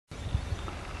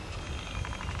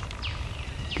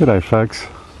G'day folks.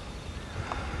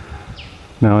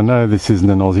 Now I know this isn't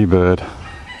an Aussie bird,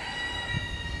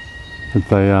 but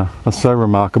they are so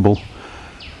remarkable,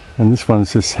 and this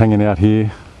one's just hanging out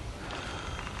here.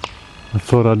 I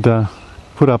thought I'd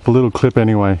put up a little clip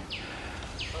anyway.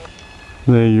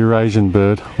 They're Eurasian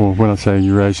bird, or when I say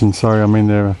Eurasian, sorry, I mean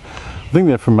I think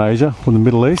they're from Asia or the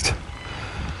Middle East.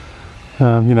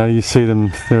 You know, you see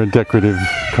them, they're a decorative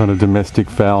kind of domestic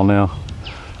fowl now.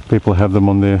 People have them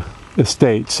on their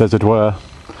estates, as it were.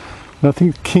 And I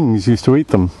think kings used to eat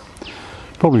them,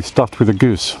 probably stuffed with a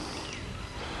goose.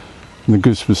 And the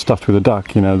goose was stuffed with a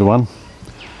duck, you know, the one.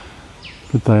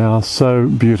 But they are so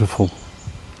beautiful.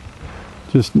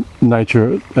 Just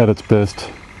nature at its best.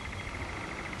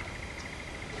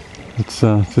 It's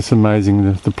just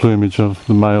amazing, the plumage of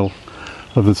the male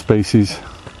of the species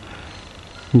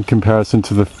in comparison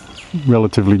to the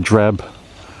relatively drab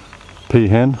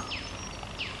peahen.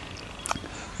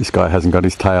 This guy hasn't got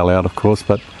his tail out, of course,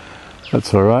 but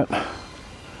that's alright.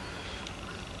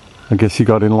 I guess he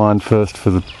got in line first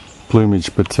for the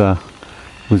plumage, but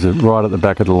was right at the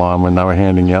back of the line when they were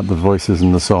handing out the voices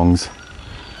and the songs.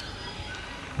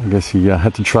 I guess he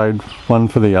had to trade one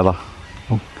for the other.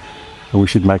 I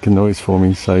wish he'd make a noise for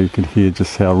me so you could hear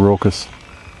just how raucous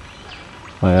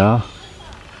they are.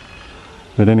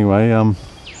 But anyway,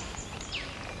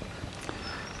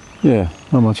 yeah,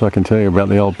 not much I can tell you about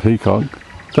the old peacock.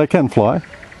 They can fly.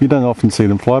 You don't often see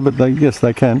them fly, but yes,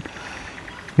 they can.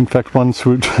 In fact, one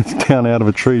swooped down out of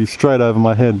a tree straight over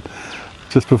my head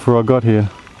just before I got here.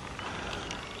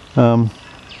 I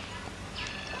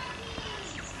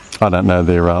don't know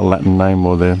their Latin name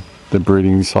or their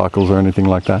breeding cycles or anything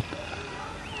like that.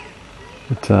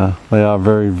 But they are a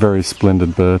very, very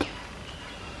splendid bird.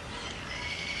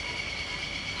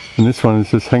 And this one is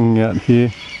just hanging out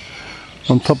here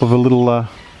on top of a little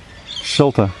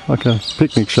shelter, like a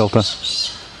picnic shelter.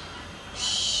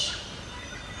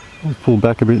 I'll pull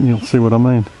back a bit and you'll see what I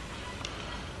mean.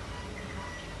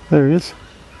 There he is.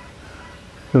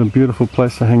 Got a beautiful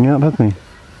place to hang out, hasn't he?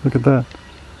 Look at that.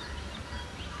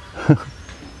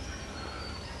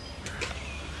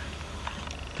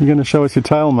 You're going to show us your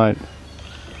tail, mate?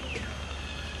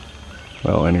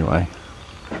 Well, anyway,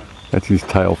 that's his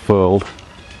tail furled.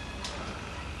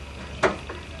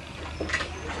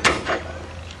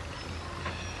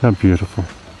 How beautiful.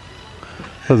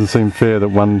 Doesn't seem fair that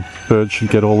one bird should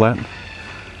get all that.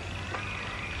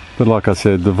 But like I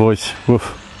said, the voice,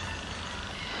 woof,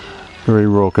 very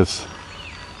raucous.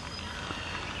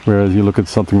 Whereas you look at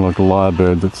something like a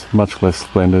lyrebird that's much less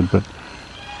splendid, but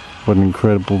what an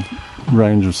incredible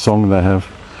range of song they have.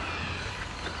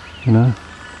 You know?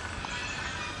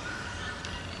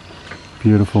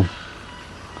 Beautiful.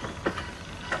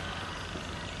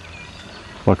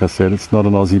 Like I said, it's not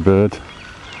an Aussie bird,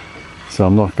 so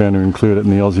I'm not going to include it in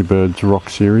the Aussie Birds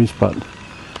Rock series, but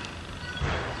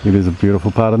it is a beautiful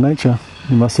part of nature,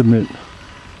 you must admit.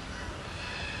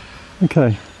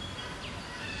 Okay.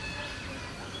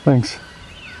 Thanks.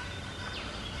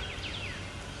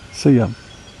 See ya.